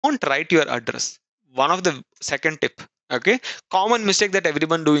Don't write your address. One of the second tip. Okay, common mistake that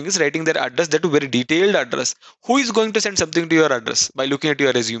everyone doing is writing their address, that very detailed address. Who is going to send something to your address by looking at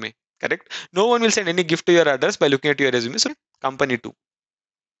your resume? Correct. No one will send any gift to your address by looking at your resume. So company 2,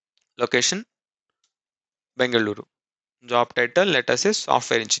 location Bengaluru, job title let us say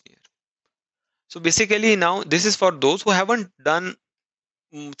software engineer. So basically now this is for those who haven't done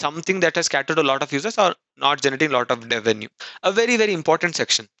something that has scattered a lot of users or not generating a lot of revenue. A very important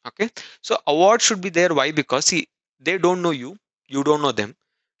section. Okay, so award should be there. Why? Because see, they don't know you, you don't know them.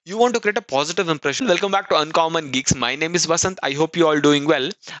 You want to create a positive impression. Welcome back to Uncommon Geeks. My name is Vasanth. I hope you all doing well.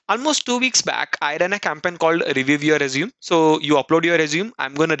 Almost 2 weeks back, I ran a campaign called Review Your Resume. So you upload your resume.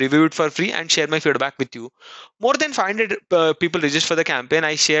 I'm going to review it for free and share my feedback with you. More than 500 people registered for the campaign.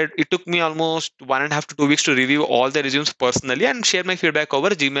 I shared. It took me almost 1.5 to 2 weeks to review all the resumes personally and share my feedback over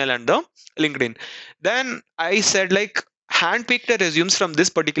Gmail and the LinkedIn. Then I said like, handpick the resumes from this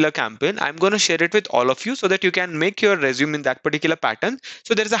particular campaign. I'm going to share it with all of you so that you can make your resume in that particular pattern.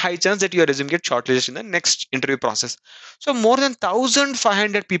 So there's a high chance that your resume gets shortlisted in the next interview process. So more than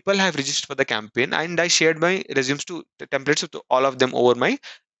 1,500 people have registered for the campaign, and I shared my resumes to the templates to all of them over my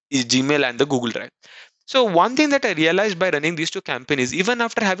Gmail and the Google Drive. So one thing that I realized by running these two campaigns, even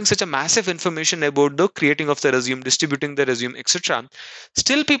after having such a massive information about the creating of the resume, distributing the resume, etc.,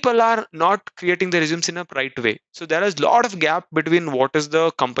 still people are not creating the resumes in a right way. So there is a lot of gap between what is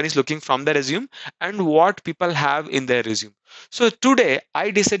the companies looking from the resume and what people have in their resume. So today I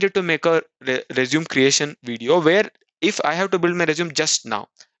decided to make a resume creation video where if I have to build my resume just now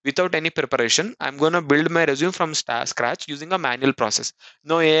without any preparation, I'm going to build my resume from scratch using a manual process.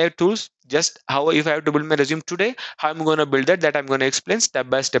 No AI tools, just how if I have to build my resume today, how I'm going to build that I'm going to explain step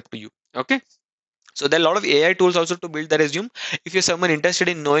by step to you. Okay, so there are a lot of AI tools also to build the resume. If you're someone interested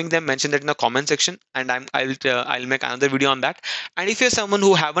in knowing them, mention that in the comment section, and I'll make another video on that. And if you're someone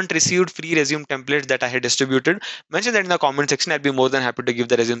who haven't received free resume templates that I had distributed, mention that in the comment section. I'll be more than happy to give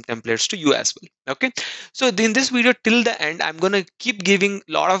the resume templates to you as well. Okay, so in this video till the end, I'm gonna keep giving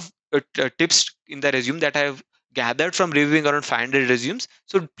a lot of tips in the resume that I've gathered from reviewing around 500 resumes.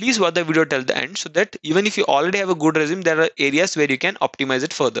 So please watch the video till the end so that even if you already have a good resume, there are areas where you can optimize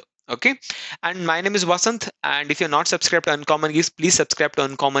it further. Okay, and my name is Vasanth, and if you're not subscribed to Uncommon Geeks, please subscribe to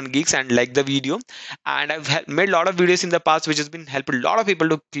Uncommon Geeks and like the video. And I've made a lot of videos in the past which has been helping a lot of people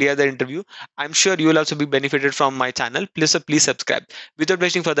to clear their interview. I'm sure you will also be benefited from my channel. Please subscribe. Without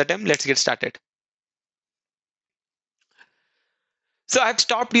wasting further time, let's get started. So I've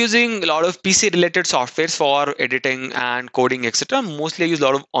stopped using a lot of PC related softwares for editing and coding, etc. Mostly I use a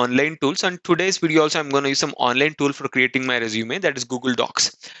lot of online tools. And today's video also I'm going to use some online tool for creating my resume, that is Google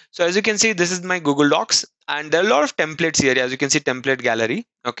Docs. So as you can see, this is my Google Docs, and there are a lot of templates here. As you can see, template gallery.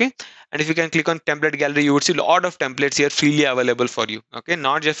 Okay, and if you can click on template gallery, you would see a lot of templates here freely available for you. Okay,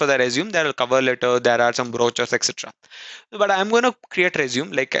 not just for the resume. There are cover letter, there are some brochures, etc. But I'm going to create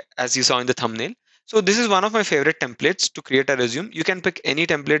resume like as you saw in the thumbnail. So this is one of my favorite templates to create a resume. You can pick any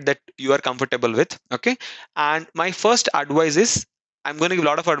template that you are comfortable with. Okay. And my first advice is, I'm going to give a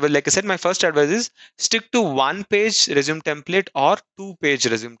lot of advice. Like I said, my first advice is stick to 1 page resume template or 2 page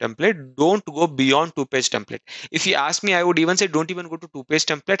resume template. Don't go beyond 2 page template. If you ask me, I would even say don't even go to 2 page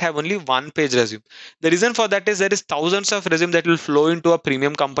template. Have only 1 page resume. The reason for that is there is thousands of resume that will flow into a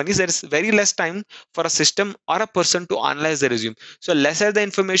premium companies. There is very less time for a system or a person to analyze the resume. So lesser the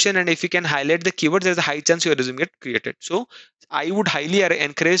information, and if you can highlight the keywords, there's a high chance your resume get created. So I would highly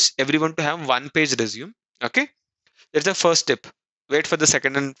encourage everyone to have 1 page resume. Okay, that's the first tip. Wait for the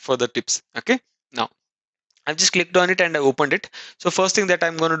second and further tips. Okay, now I've just clicked on it and I opened it. So first thing that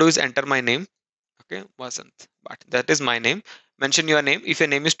I'm going to do is enter my name. Okay, Vasanth Bhat. That is my name. Mention your name. If your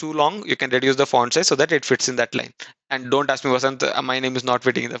name is too long, you can reduce the font size so that it fits in that line. And don't ask me, Vasanth, my name is not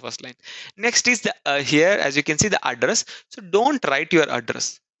fitting in the first line. Next is the here, as you can see, the address. So don't write your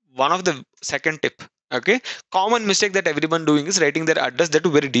address. One of the second tip. Okay, common mistake that everyone doing is writing their address, that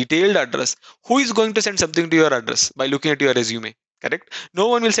very detailed address. Who is going to send something to your address by looking at your resume? Correct. No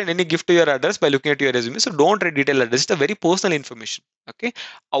one will send any gift to your address by looking at your resume. So don't write detailed address. It's a very personal information. Okay,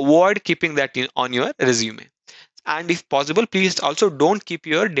 avoid keeping that on your resume, and if possible, please also don't keep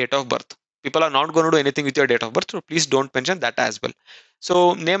your date of birth. People are not going to do anything with your date of birth, so please don't mention that as well.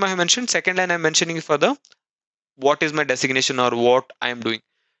 So name I have mentioned. Second line I'm mentioning for the what is my designation or what I am doing.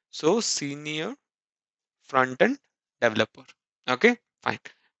 So senior front end developer. Okay, fine.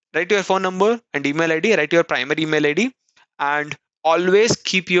 Write your phone number and email id. Write your primary email id, and always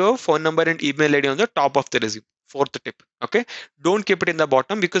keep your phone number and email id on the top of the resume. Fourth tip. Okay, don't keep it in the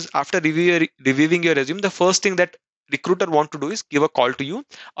bottom, because after reviewing your resume, the first thing that recruiter want to do is give a call to you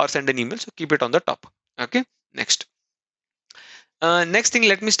or send an email. So keep it on the top. Okay, next. Next thing,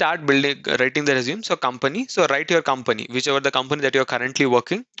 let me start building, writing the resume. So company, so write your company, whichever the company that you're currently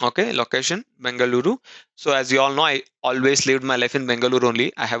working. Okay, location, Bengaluru. So as you all know, I always lived my life in Bengaluru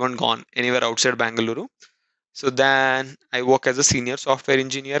only. I haven't gone anywhere outside Bengaluru. So then I work as a senior software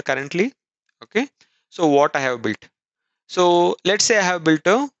engineer currently. Okay, so what I have built. So let's say I have built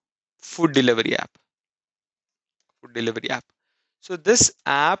a food delivery app. Food delivery app. So this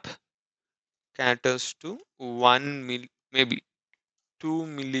app caters to 1 mil, maybe 2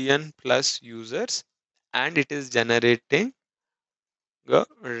 million plus users, and it is generating a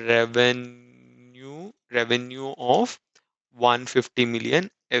revenue of 150 million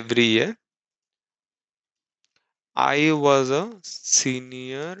every year. I was a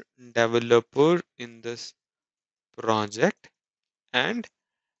senior developer in this project and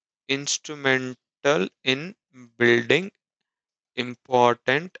instrumental in building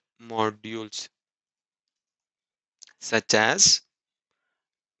important modules such as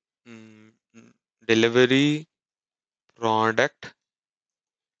delivery, product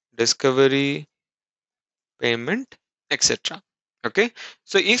discovery, payment, etc. Okay,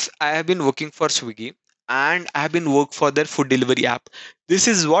 so if I have been working for Swiggy and I have been work for their food delivery app, this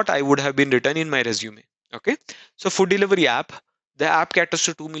is what I would have been written in my resume. Okay, so food delivery app, the app caters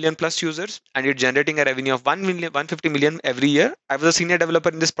to 2 million plus users and it's generating a revenue of 1 million, 150 million every year. I was a senior developer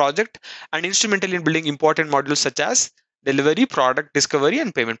in this project and instrumental in building important modules such as delivery, product discovery,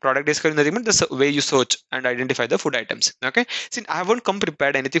 and payment. Product discovery in the way you search and identify the food items. Okay, since I haven't come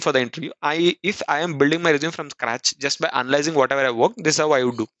prepared anything for the interview, if I am building my resume from scratch just by analyzing whatever I work, this is how I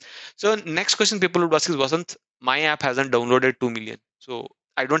would do. So next question people would ask is, wasn't my app hasn't downloaded 2 million, so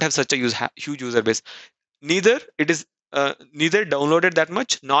I don't have such a huge user base. Neither it is neither downloaded that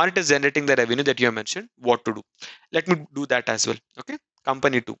much, nor it is generating the revenue that you have mentioned. What to do? Let me do that as well. Okay,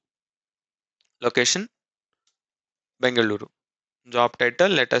 company 2, location Bengaluru, job title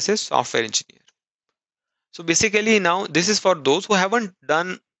let us say software engineer. So basically now this is for those who haven't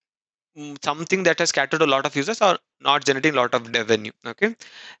done something that has scattered a lot of users or not generating a lot of revenue. Okay,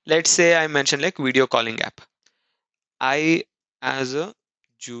 let's say I mentioned like video calling app. I, as a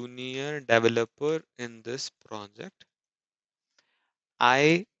junior developer in this project,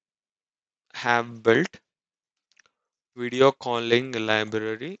 I have built video calling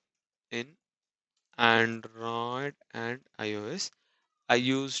library in Android and iOS. I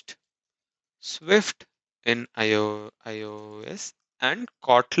used Swift in iOS and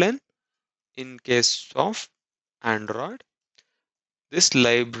Kotlin in case of Android. This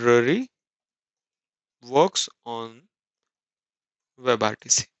library works on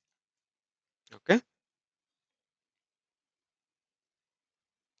WebRTC. Okay,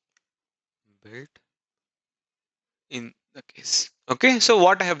 built in the case. Okay, so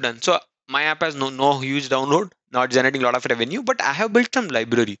what I have done. So my app has no huge download, not generating a lot of revenue, but I have built some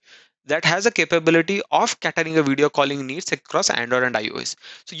library that has a capability of catering a video calling needs across Android and iOS.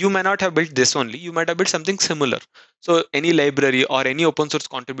 So you may not have built this only, you might have built something similar. So any library or any open source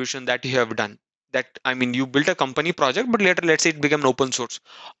contribution that you have done, that I mean you built a company project, but later let's say it became an open source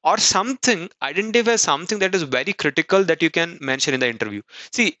or something, identify something that is very critical that you can mention in the interview.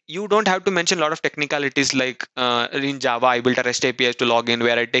 See, you don't have to mention a lot of technicalities like in Java, I built a REST APIs to log in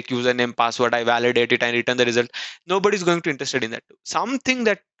where I take username, password, I validate it and return the result. Nobody's going to interested in that. Something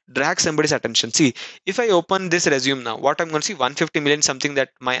that drags somebody's attention. See, if I open this resume now, what I'm going to see 150 million something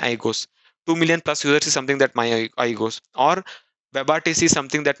that my eye goes. 2 million plus users is something that my eye goes. Or WebRTC is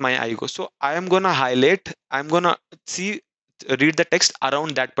something that my eye goes. So I am going to highlight, I'm going to see, read the text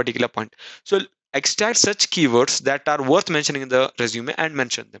around that particular point. So extract such keywords that are worth mentioning in the resume and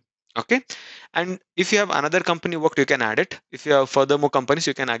mention them. Okay, and if you have another company worked, you can add it. If you have further more companies,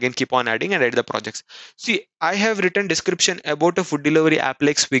 you can again keep on adding and add the projects. See, I have written description about a food delivery app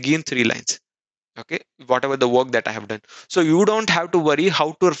like Swiggy in 3 lines. Okay, whatever the work that I have done, so you don't have to worry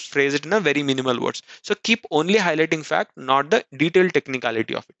how to phrase it in a very minimal words. So keep only highlighting fact, not the detailed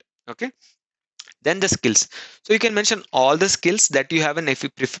technicality of it. Okay, then the skills. So you can mention all the skills that you have an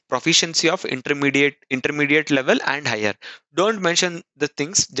proficiency of intermediate level and higher. Don't mention the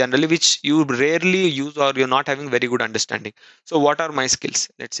things generally which you rarely use or you're not having very good understanding. So what are my skills?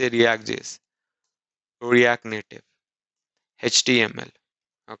 Let's say React JS, React Native, HTML.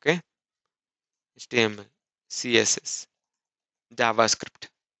 Okay, HTML, CSS, JavaScript,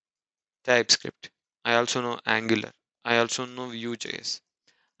 TypeScript. I also know Angular. I also know Vue.js.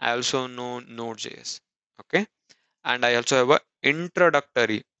 I also know Node.js. Okay, and I also have a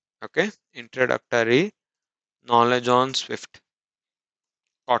introductory knowledge on Swift,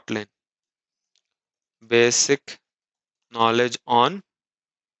 Kotlin, basic knowledge on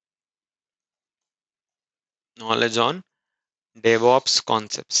DevOps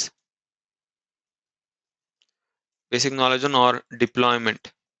concepts, basic knowledge on or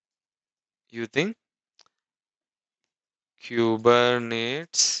deployment using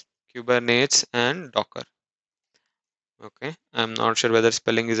Kubernetes and Docker. Okay, I'm not sure whether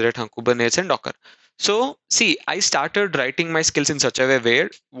spelling is right. Kubernetes and Docker. So see, I started writing my skills in such a way where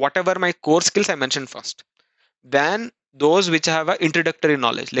whatever my core skills I mentioned first, than those which have a introductory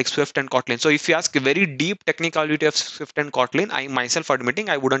knowledge like Swift and Kotlin. So if you ask a very deep technicality of Swift and Kotlin, I myself admitting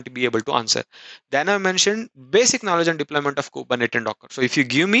I wouldn't be able to answer. Then I mentioned basic knowledge and deployment of Kubernetes and Docker. So if you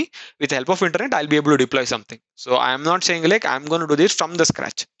give me with the help of internet, I'll be able to deploy something. So I am not saying like I'm going to do this from the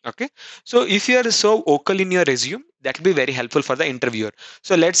scratch. Okay. So if you are so vocal in your resume, that will be very helpful for the interviewer.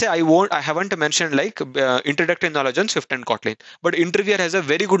 So let's say I haven't mentioned like introductory knowledge on Swift and Kotlin, but interviewer has a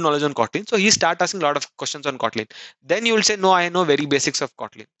very good knowledge on Kotlin, so he start asking a lot of questions on Kotlin. Then you will say, no, I know very basics of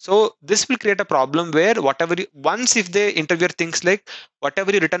Kotlin. So this will create a problem where whatever once if the interviewer thinks like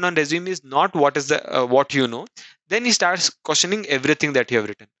whatever you written on resume is not what is the what you know, then he starts questioning everything that you have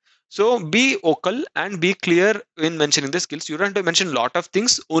written. So be vocal and be clear in mentioning the skills. You don't have to mention a lot of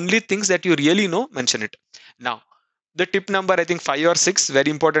things, only things that you really know, mention it. Now the tip number, I think 5 or 6, very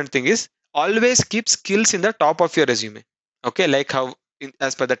important thing is always keep skills in the top of your resume. Okay, like how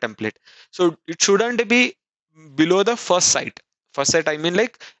as per the template. So it shouldn't be below the first site. First site, I mean,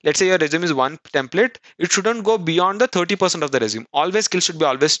 like let's say your resume is one template, it shouldn't go beyond the 30% of the resume. Always skills should be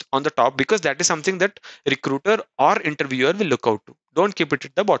always on the top, because that is something that recruiter or interviewer will look out to. Don't keep it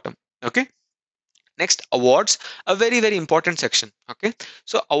at the bottom. Okay. Next, awards, a very very important section. Okay,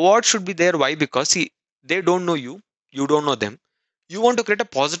 so awards should be there. Why? Because see, they don't know you, you don't know them. You want to create a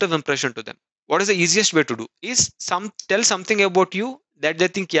positive impression to them. What is the easiest way to do is tell something about you that they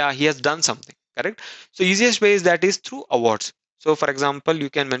think, yeah, he has done something. Correct. So easiest way is that is through awards. So for example, you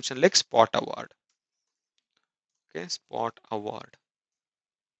can mention like spot award. Okay, spot award.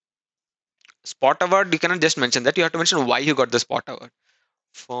 Spot award, you cannot just mention that, you have to mention why you got the spot award.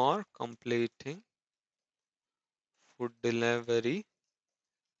 For completing food delivery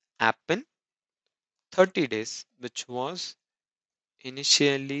app in 30 days, which was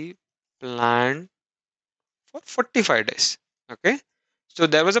initially planned for 45 days. Okay. So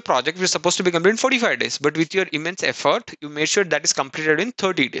there was a project which was supposed to be completed in 45 days, but with your immense effort, you made sure that is completed in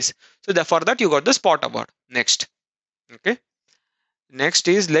 30 days. So therefore that you got the spot award. Next. Okay. Next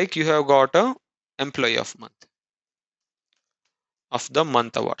is like you have got a employee of the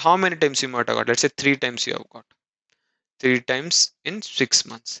month award. How many times you might have got? Let's say 3 times you have got. 3 times in 6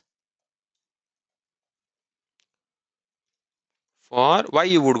 months. For why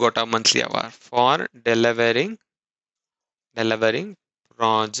you would got a monthly award? For delivering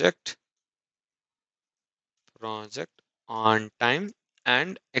project on time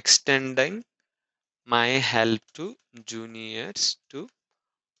and extending my help to juniors to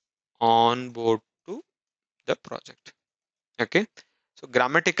onboard to the project. Okay, so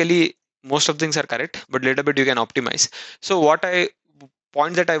grammatically most of things are correct, but little bit you can optimize. So what I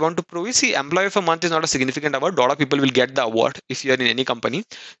point that I want to prove is, see, employee of a month is not a significant award. A lot of people will get the award if you are in any company.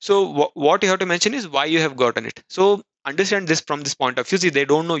 So what you have to mention is why you have gotten it. So understand this from this point of view. See, they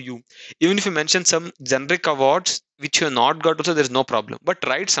don't know you. Even if you mention some generic awards which you have not got, also there's no problem. But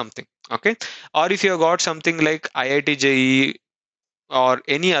write something, okay? Or if you have got something like IIT JEE or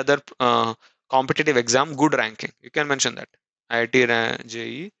any other competitive exam, good ranking, you can mention that. IIT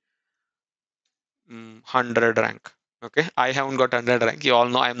JEE 100 rank. Okay, I haven't got 100 rank. You all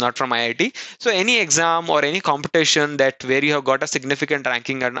know I'm not from IIT. So any exam or any competition that where you have got a significant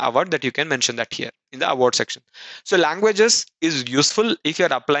ranking and award, that you can mention that here in the award section. So languages is useful if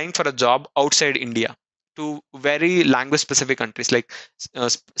you're applying for a job outside India to very language specific countries like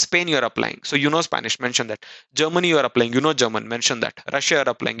Spain you're applying, so you know Spanish, mention that. Germany you are applying, you know German, mention that. Russia you're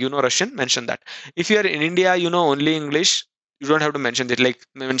applying, you know Russian, mention that. If you're in India, you know only English, you don't have to mention it. Like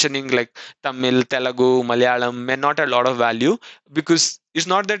mentioning like Tamil, Telugu, Malayalam may not have a lot of value, because it's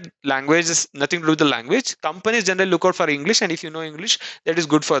not that language is nothing to do with the language. Companies generally look out for English, and if you know English, that is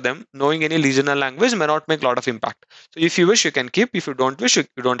good for them. Knowing any regional language may not make a lot of impact. So if you wish, you can keep. If you don't wish, you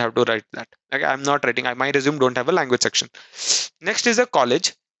don't have to write that. Like I'm not writing. My resume don't have a language section. Next is a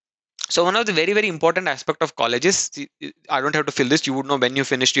college. So one of the very very important aspect of college is, I don't have to fill this. You would know when you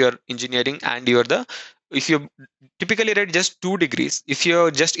finished your engineering and you're the, if you typically write just 2 degrees. If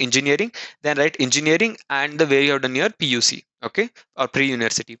you're just engineering, then write engineering and the where you have done your PUC, okay, or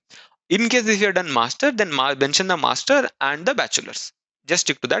pre-university. In case if you have done master, then mention the master and the bachelor's. Just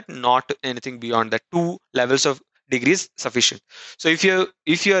stick to that, not anything beyond that. 2 levels of degree is sufficient. So if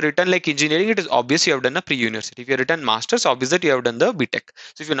you are written like engineering, it is obvious you have done a pre-university. If you are written masters, obvious that you have done the BTech.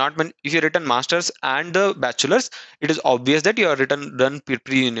 So if you're written masters and the bachelors, it is obvious that you are written done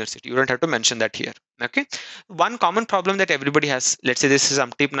pre-university. You don't have to mention that here. Okay. One common problem that everybody has, let's say this is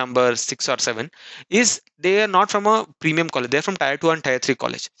some tip number 6 or 7, is they are not from a premium college. They're from tier 2 and tier 3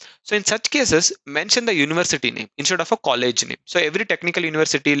 college. So in such cases, mention the university name instead of a college name. So every technical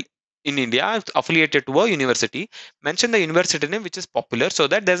university in India affiliated to a university, mention the university name which is popular, so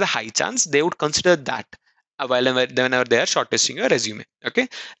that there's a high chance they would consider that whenever they are shortlisting your resume. Okay.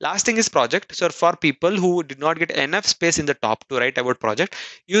 Last thing is project. So for people who did not get enough space in the top to write about project,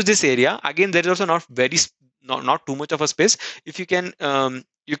 use this area. Again, there is also not too much of a space. If you can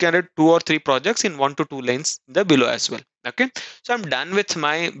write 2 or 3 projects in 1 to 2 lines in the below as well. Okay. So I'm done with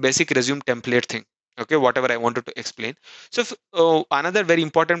my basic resume template thing. Okay, whatever I wanted to explain. So another very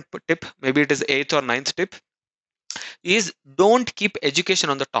important tip, maybe it is eighth or ninth tip, is don't keep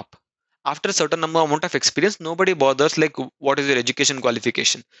education on the top. After a certain number amount of experience, nobody bothers like what is your education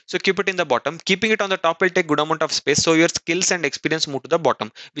qualification. So keep it in the bottom. Keeping it on the top will take good amount of space, so your skills and experience move to the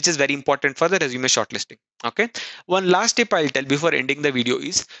bottom, which is very important for the resume shortlisting. Okay. One last tip I'll tell before ending the video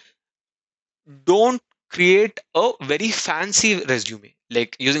is, don't create a very fancy resume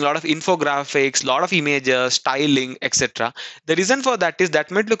like using a lot of infographics, lot of images, styling, etc. The reason for that is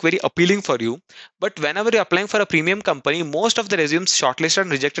that might look very appealing for you, but whenever you're applying for a premium company, most of the resumes shortlisted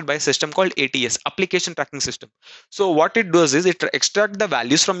and rejected by a system called ATS, application tracking system. So what it does is it extract the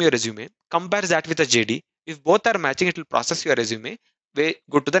values from your resume, compares that with a JD. If both are matching, it will process your resume,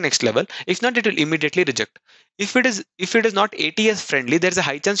 go to the next level. If not, it will immediately reject. If it is not ATS friendly, there's a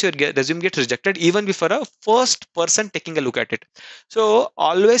high chance your resume gets rejected even before a first person taking a look at it. So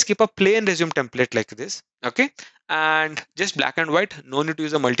always keep a plain resume template like this. Okay. And just black and white, no need to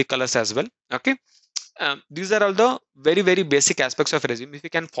use the multicolors as well. Okay. These are all the very basic aspects of resume. If you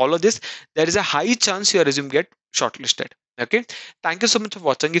can follow this, there is a high chance your resume get shortlisted. Okay. Thank you so much for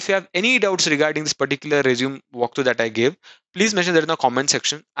watching. If you have any doubts regarding this particular resume walkthrough that I gave, please mention that in the comment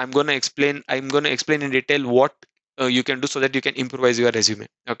section. I'm going to explain in detail what you can do so that you can improvise your resume.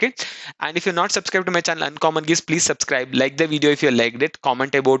 Okay. And if you're not subscribed to my channel Uncommon Geeks, please subscribe, like the video if you liked it,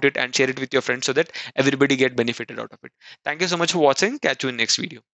 comment about it, and share it with your friends so that everybody get benefited out of it. Thank you so much for watching. Catch you in next video.